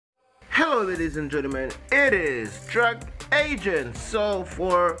Hello ladies and gentlemen, it is Track Agent. So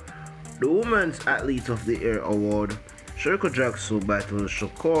for the Women's Athlete of the Year Award, Shericka Jackson battled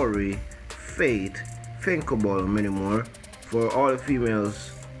Sha'ccari, Faith, Thinkable, and many more. For all the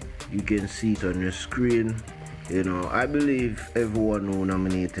females, you can see it on your screen. You know, I believe everyone who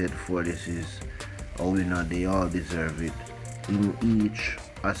nominated for this is a winner. They all deserve it in each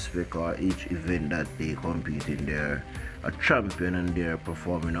aspect or each event that they compete in. They're a champion and they're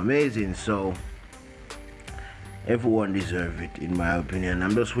performing amazing. So everyone deserves it, in my opinion.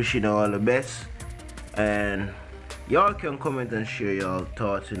 I'm just wishing you all the best, and y'all can comment and share your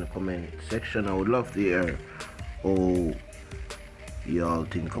thoughts in the comment section. I would love to hear how y'all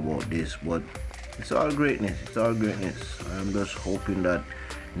think about this, but it's all greatness. I'm just hoping that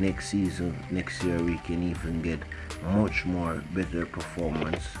next season, next year, we can even get much more better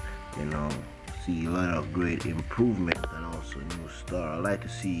performance, you know, see a lot of great improvement and also new star. I like to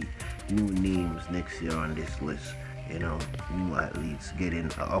see new names next year on this list, you know, new athletes getting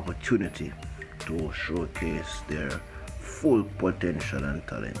an opportunity to showcase their full potential and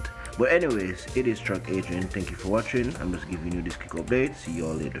talent. But anyways, it is Track Agent. Thank you for watching. I'm just giving you this quick update. See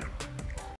y'all later.